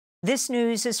This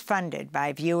news is funded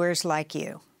by viewers like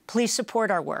you. Please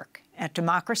support our work at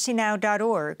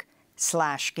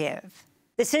democracynow.org/give.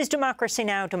 This is Democracy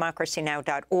Now!,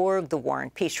 democracynow.org, The War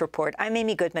and Peace Report. I'm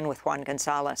Amy Goodman with Juan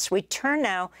Gonzalez. We turn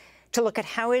now to look at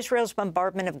how Israel's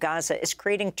bombardment of Gaza is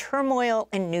creating turmoil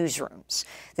in newsrooms.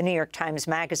 The New York Times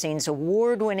Magazine's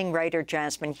award-winning writer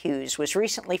Jazmine Hughes was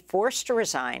recently forced to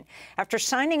resign after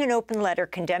signing an open letter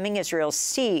condemning Israel's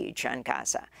siege on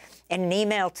Gaza. In an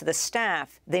email to the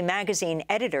staff, the magazine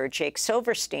editor, Jake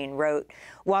Silverstein, wrote,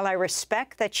 "While I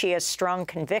respect that she has strong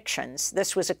convictions,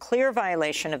 this was a clear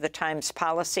violation of the Times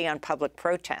policy on public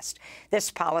protest. This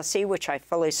policy, which I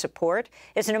fully support,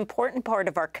 is an important part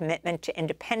of our commitment to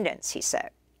independence," he said.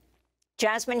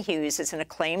 Jazmine Hughes is an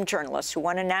acclaimed journalist who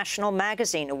won a National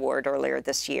Magazine Award earlier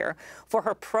this year for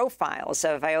her profiles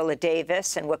of Viola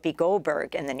Davis and Whoopi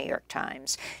Goldberg in the New York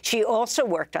Times. She also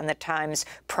worked on the Times'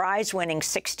 prize-winning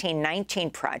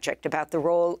 1619 project about the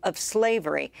role of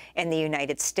slavery in the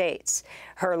United States.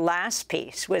 Her last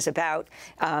piece was about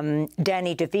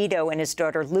Danny DeVito and his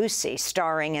daughter Lucy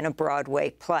starring in a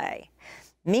Broadway play.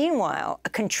 Meanwhile, a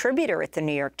contributor at the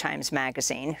New York Times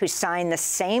Magazine who signed the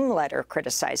same letter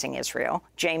criticizing Israel,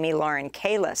 Jamie Lauren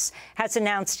Keiles, has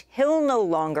announced he'll no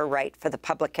longer write for the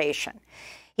publication.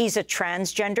 He's a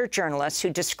transgender journalist who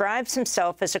describes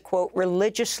himself as a, quote,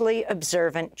 religiously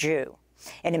observant Jew.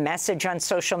 In a message on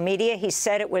social media, he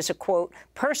said it was a, quote,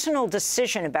 personal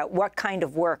decision about what kind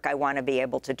of work I want to be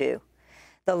able to do.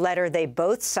 The letter they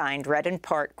both signed read in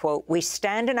part, quote, "We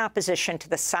stand in opposition to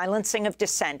the silencing of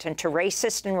dissent and to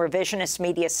racist and revisionist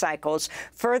media cycles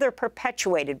further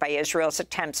perpetuated by Israel's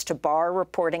attempts to bar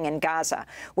reporting in Gaza,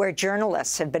 where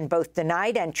journalists have been both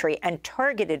denied entry and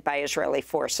targeted by Israeli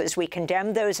forces. We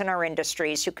condemn those in our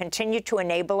industries who continue to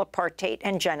enable apartheid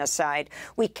and genocide.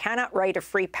 We cannot write a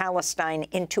free Palestine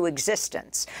into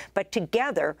existence. But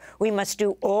together, we must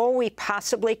do all we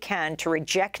possibly can to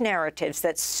reject narratives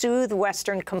that soothe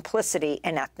Western complicity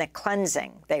in ethnic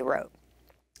cleansing," they wrote.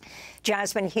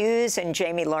 Jazmine Hughes and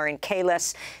Jamie Lauren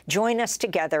Keiles join us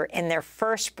together in their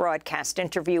first broadcast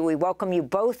interview. We welcome you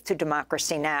both to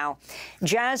Democracy Now!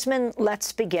 Jazmine,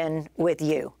 let's begin with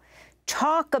you.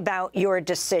 Talk about your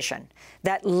decision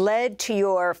that led to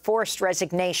your forced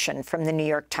resignation from the New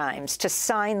York Times to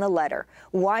sign the letter.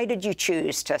 Why did you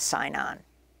choose to sign on?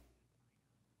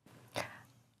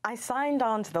 I signed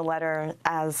on to the letter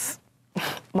as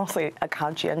mostly a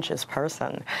conscientious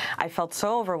person. I felt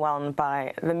so overwhelmed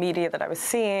by the media that I was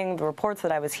seeing, the reports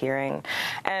that I was hearing,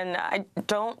 and I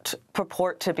don't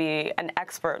purport to be an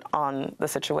expert on the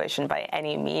situation by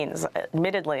any means.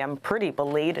 Admittedly, I'm pretty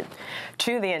belated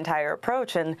to the entire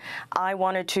approach, and I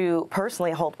wanted to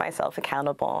personally hold myself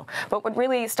accountable. But what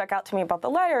really stuck out to me about the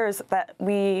letter is that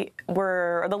the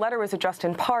letter was addressed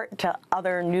in part to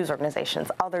other news organizations,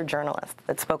 other journalists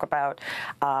that spoke about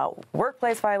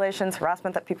workplace violations,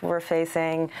 harassment that people were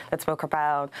facing, that spoke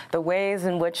about the ways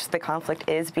in which the conflict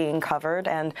is being covered,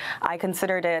 and I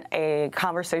considered it a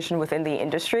conversation within the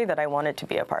industry that I wanted to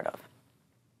be a part of.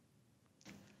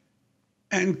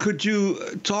 And could you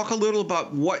talk a little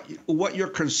about what your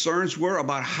concerns were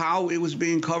about how it was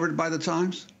being covered by the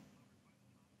Times?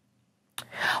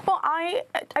 Well, I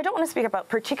don't want to speak about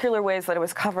particular ways that it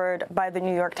was covered by the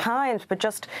New York Times, but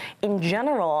just in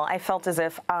general, I felt as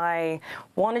if I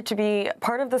wanted to be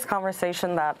part of this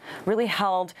conversation that really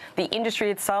held the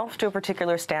industry itself to a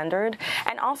particular standard.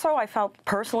 And also, I felt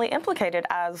personally implicated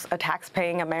as a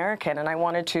tax-paying American, and I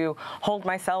wanted to hold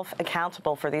myself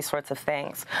accountable for these sorts of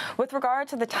things. With regard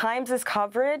to the Times'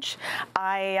 coverage,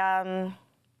 actually,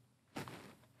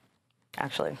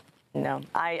 no,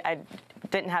 I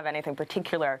didn't have anything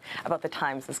particular about the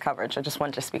Times' coverage. I just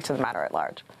wanted to speak to the matter at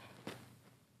large.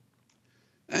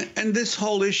 And this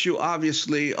whole issue,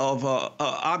 obviously, of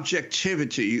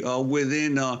objectivity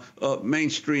within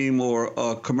mainstream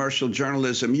or commercial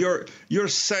journalism, your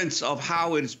sense of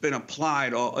how it's been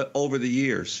applied over the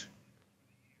years?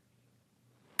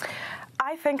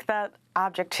 I think that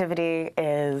objectivity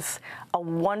is a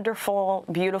wonderful,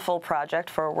 beautiful project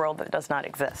for a world that does not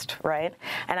exist, right?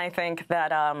 And I think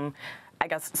that, I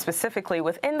guess specifically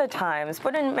within the Times,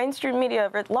 but in mainstream media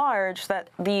writ large, that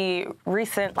the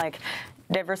recent,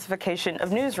 diversification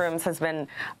of newsrooms has been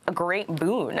a great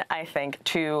boon, I think,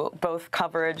 to both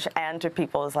coverage and to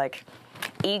people's,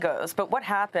 egos. But what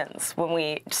happens when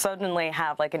we suddenly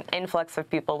have an influx of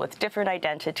people with different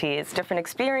identities, different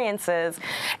experiences,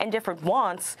 and different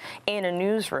wants in a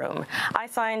newsroom? I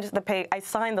signed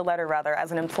the letter rather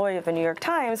as an employee of the New York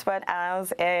Times, but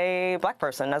as a Black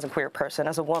person, as a queer person,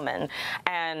 as a woman,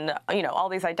 and all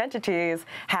these identities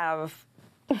have.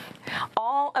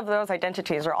 All of those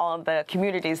identities, or all of the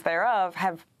communities thereof,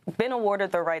 have been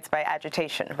awarded their rights by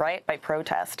agitation, right, by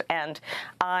protest. And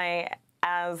I,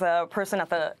 as a person at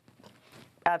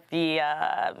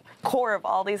the core of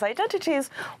all these identities,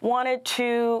 wanted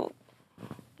to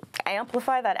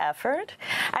amplify that effort.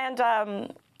 And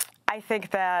I think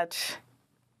that,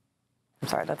 I'm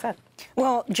sorry, that's it.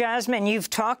 Well, Jazmine, you've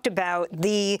talked about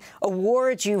the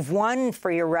awards you've won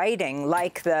for your writing,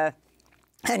 like the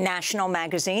National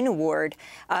Magazine Award,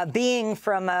 being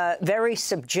from a very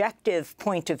subjective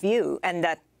point of view, and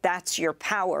that's your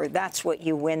power. That's what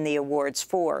you win the awards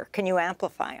for. Can you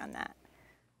amplify on that?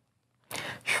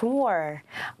 Sure.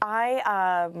 I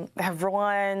had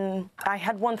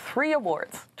won 3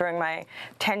 awards during my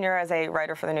tenure as a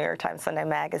writer for the New York Times Sunday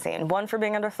Magazine. One for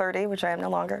being under 30, which I am no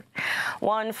longer.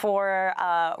 One for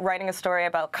writing a story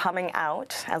about coming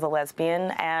out as a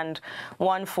lesbian, and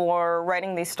one for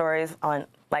writing these stories on,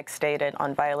 like stated,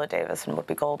 on Viola Davis and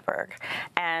Whoopi Goldberg.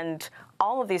 And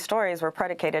all of these stories were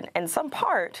predicated in some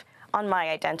part on my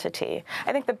identity.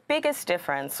 I think the biggest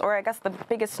difference, or I guess the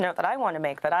biggest note that I want to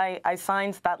make, that I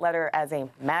signed that letter as a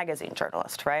magazine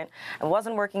journalist, right? I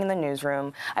wasn't working in the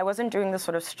newsroom. I wasn't doing the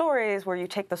sort of stories where you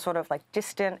take the sort of like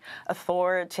distant,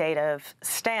 authoritative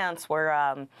stance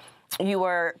where you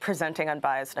are presenting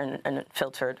unbiased and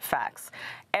filtered facts.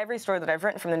 Every story that I've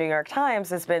written from the New York Times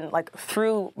has been like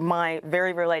through my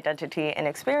very real identity and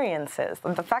experiences.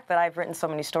 The fact that I've written so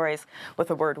many stories with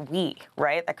the word we,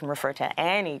 right, that can refer to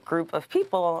any group of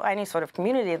people, any sort of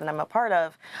community that I'm a part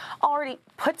of, already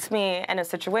puts me in a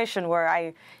situation where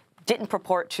I didn't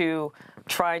purport to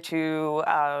try to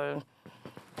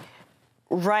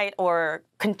write or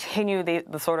continue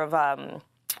the sort of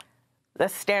the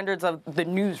standards of the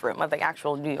newsroom, of the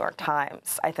actual New York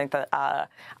Times. I think that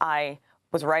I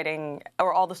was writing,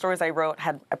 or all the stories I wrote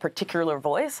had a particular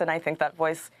voice, and I think that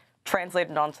voice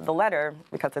translated onto the letter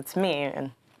because it's me,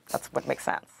 and that's what makes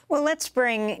sense. Well, let's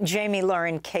bring Jamie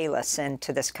Lauren Keiles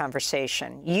into this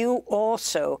conversation. You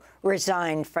also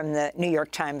resigned from the New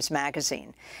York Times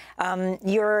Magazine.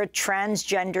 You're a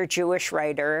transgender Jewish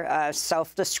writer, a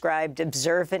self-described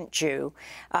observant Jew.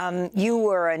 You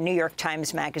were a New York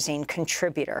Times Magazine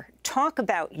contributor. Talk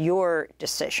about your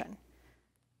decision.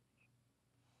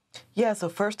 Yeah, so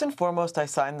first and foremost, I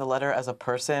signed the letter as a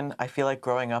person. I feel like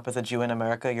growing up as a Jew in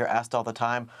America, you're asked all the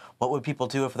time, what would people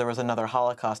do if there was another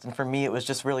Holocaust? And for me, it was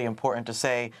just really important to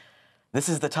say, this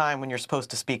is the time when you're supposed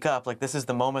to speak up. Like, this is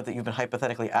the moment that you've been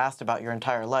hypothetically asked about your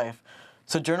entire life.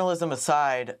 So journalism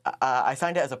aside, I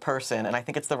signed it as a person, and I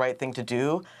think it's the right thing to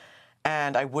do.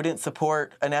 And I wouldn't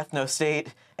support an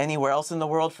ethno-state anywhere else in the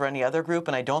world for any other group,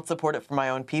 and I don't support it for my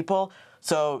own people.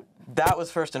 So that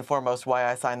was first and foremost why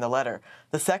I signed the letter.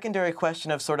 The secondary question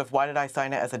of sort of why did I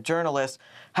sign it as a journalist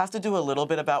has to do a little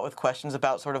bit with questions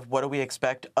about sort of what do we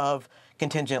expect of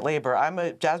contingent labor.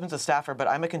 Jazmine's a staffer, but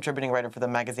I'm a contributing writer for the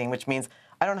magazine, which means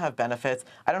I don't have benefits.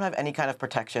 I don't have any kind of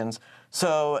protections.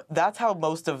 So that's how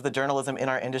most of the journalism in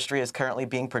our industry is currently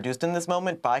being produced in this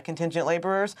moment, by contingent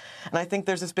laborers. And I think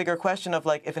there's this bigger question of,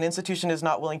 like, if an institution is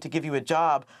not willing to give you a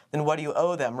job, then what do you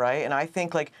owe them, right? And I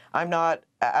think, like, I'm not,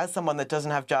 as someone that doesn't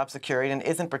have job security and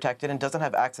isn't protected and doesn't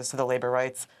have access to the labor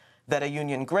rights that a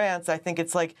union grants, I think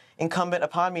it's, like, incumbent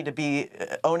upon me to be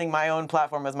owning my own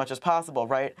platform as much as possible,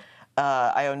 right?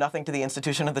 I owe nothing to the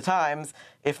institution of the Times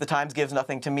if the Times gives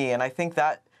nothing to me. And I think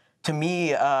that, to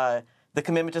me, the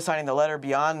commitment to signing the letter,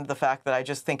 beyond the fact that I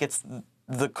just think it's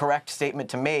the correct statement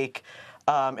to make,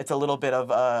 it's a little bit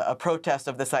of a protest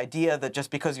of this idea that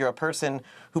just because you're a person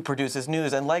who produces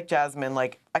news, and like Jazmine,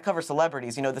 like, I cover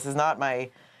celebrities, you know, this is not my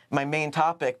main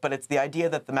topic, but it's the idea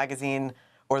that the magazine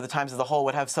or the Times as a whole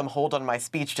would have some hold on my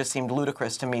speech just seemed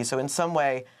ludicrous to me. So in some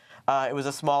way, it was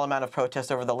a small amount of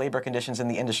protest over the labor conditions in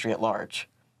the industry at large.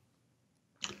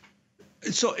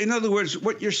 So, in other words,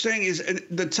 what you're saying is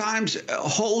the Times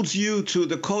holds you to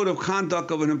the code of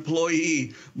conduct of an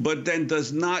employee, but then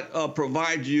does not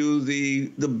provide you the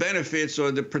benefits or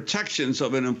the protections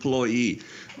of an employee.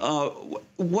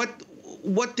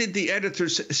 What did the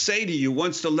editors say to you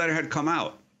once the letter had come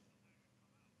out?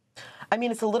 I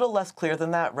mean, it's a little less clear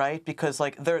than that, right? Because,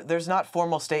 like, there's not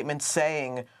formal statements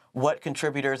saying what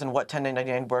contributors and what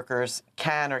 1099 workers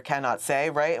can or cannot say,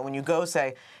 right? And when you go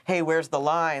say, hey, where's the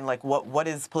line? Like, what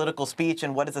is political speech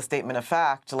and what is a statement of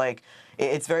fact? Like,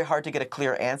 it's very hard to get a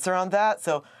clear answer on that.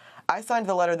 So I signed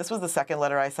the letter. This was the second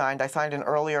letter I signed. I signed an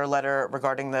earlier letter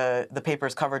regarding the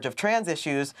paper's coverage of trans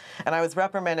issues, and I was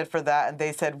reprimanded for that. And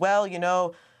they said, well, you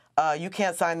know, you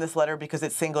can't sign this letter because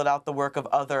it singled out the work of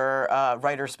other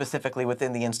writers specifically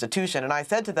within the institution. And I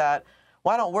said to that,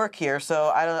 well, I don't work here,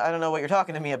 so I don't know what you're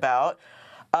talking to me about.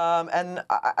 And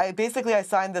I basically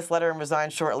signed this letter and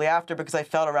resigned shortly after because I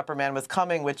felt a reprimand was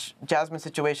coming, which Jazmine's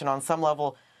situation on some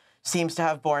level seems to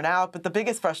have borne out. But the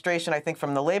biggest frustration, I think,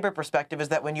 from the labor perspective is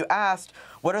that when you asked,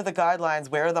 what are the guidelines,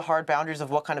 where are the hard boundaries of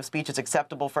what kind of speech is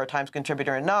acceptable for a Times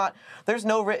contributor and not, there's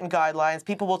no written guidelines.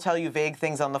 People will tell you vague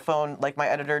things on the phone, like my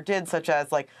editor did, such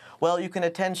as, like, well, you can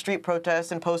attend street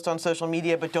protests and post on social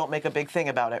media, but don't make a big thing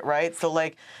about it, right? So,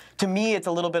 like, to me, it's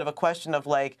a little bit of a question of,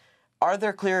 like, are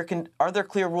there clear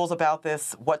rules about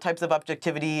this? What types of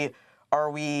objectivity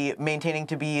are we maintaining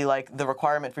to be, like, the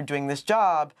requirement for doing this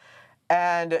job?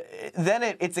 And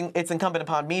then it's incumbent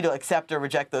upon me to accept or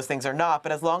reject those things or not.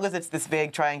 But as long as it's this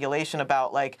vague triangulation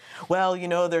about, like, well, you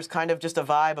know, there's kind of just a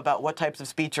vibe about what types of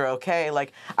speech are okay.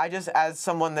 Like, I just, as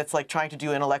someone that's, like, trying to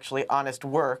do intellectually honest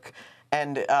work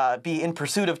and be in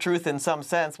pursuit of truth in some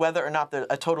sense, whether or not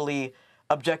a totally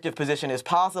objective position is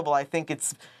possible, I think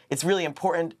it's really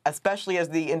important, especially as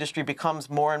the industry becomes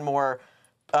more and more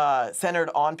centered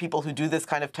on people who do this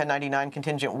kind of 1099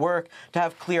 contingent work, to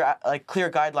have clear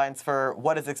guidelines for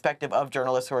what is expected of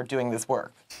journalists who are doing this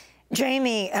work.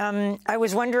 Jamie, I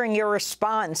was wondering your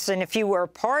response, and if you were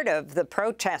part of the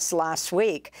protests last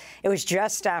week. It was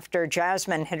just after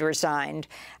Jazmine had resigned.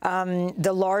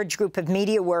 The large group of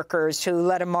media workers who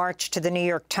led a march to the New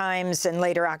York Times and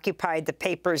later occupied the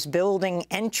paper's building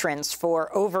entrance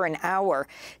for over an hour,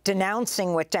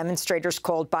 denouncing what demonstrators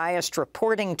called biased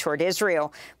reporting toward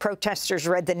Israel. Protesters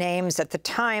read the names at the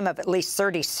time of at least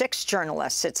 36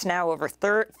 journalists. It's now over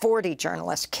 40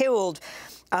 journalists killed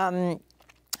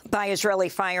by Israeli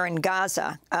fire in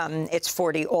Gaza. It's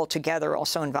 40 altogether,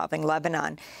 also involving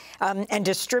Lebanon, and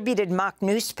distributed mock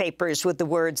newspapers with the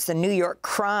words "The New York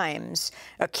Crimes,"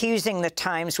 accusing the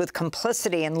Times with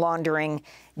complicity in laundering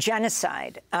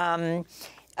genocide.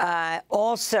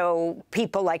 Also,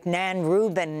 people like Nan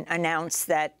Rubin announced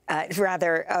that,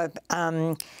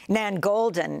 Nan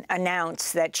Golden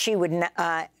announced that she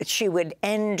would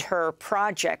end her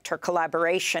project, her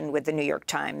collaboration with the New York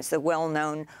Times, the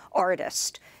well-known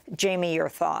artist. Jamie, your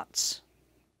thoughts?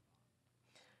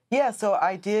 Yeah, so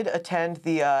I did attend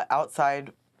the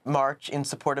outside march in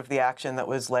support of the action that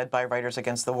was led by Writers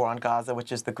Against the War on Gaza,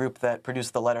 which is the group that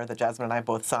produced the letter that Jazmine and I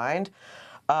both signed.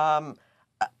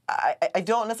 I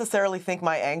don't necessarily think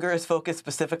my anger is focused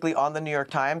specifically on the New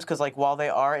York Times, because, like, while they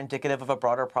are indicative of a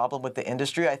broader problem with the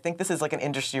industry, I think this is, like, an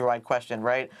industry-wide question,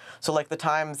 right? So, like, the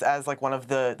Times, as, like, one of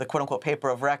the quote-unquote paper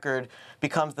of record,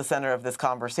 becomes the center of this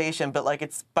conversation, but, like,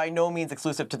 it's by no means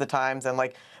exclusive to the Times, and,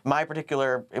 like, my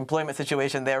particular employment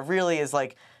situation there really is,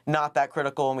 like, not that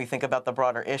critical when we think about the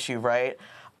broader issue, right?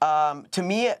 To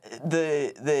me,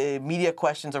 the media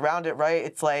questions around it, right,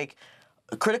 it's like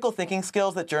critical thinking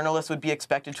skills that journalists would be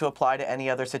expected to apply to any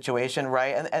other situation,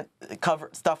 right? And cover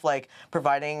stuff like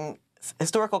providing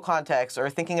historical context or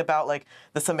thinking about, like,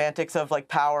 the semantics of, like,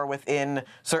 power within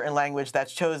certain language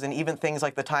that's chosen, even things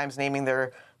like the Times naming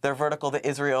their vertical the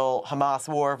Israel-Hamas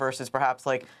war versus perhaps,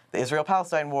 like, the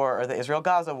Israel-Palestine war or the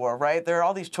Israel-Gaza war, right? There are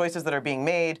all these choices that are being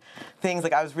made. Things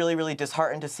like, I was really, really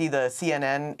disheartened to see the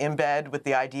CNN embed with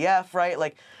the IDF, right?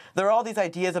 Like, there are all these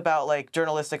ideas about, like,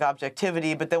 journalistic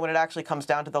objectivity, but then when it actually comes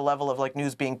down to the level of, like,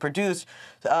 news being produced,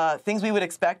 things we would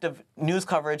expect of news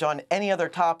coverage on any other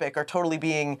topic are totally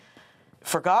being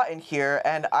forgotten here.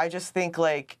 And I just think,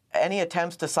 like, any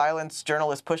attempts to silence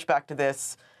journalists' pushback to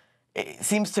this, it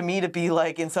seems to me to be,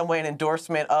 like, in some way an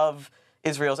endorsement of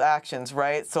Israel's actions,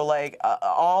 right? So, like,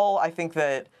 I think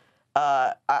that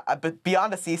but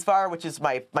beyond a ceasefire, which is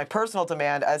my personal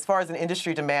demand, as far as an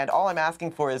industry demand, all I'm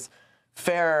asking for is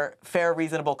fair,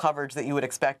 reasonable coverage that you would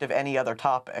expect of any other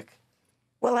topic.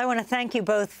 Well, I want to thank you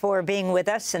both for being with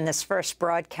us in this first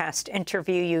broadcast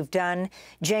interview you've done.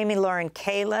 Jamie Lauren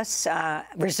Keiles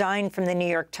resigned from the New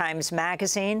York Times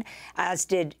Magazine, as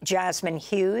did Jazmine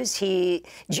Hughes.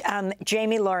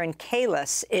 Jamie Lauren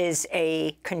Keiles is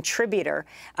a contributor,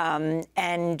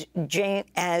 and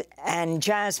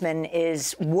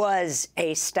Jazmine was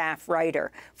a staff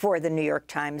writer for the New York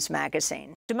Times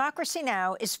Magazine. Democracy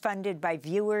Now! Is funded by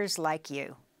viewers like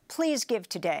you. Please give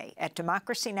today at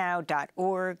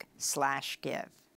democracynow.org/give.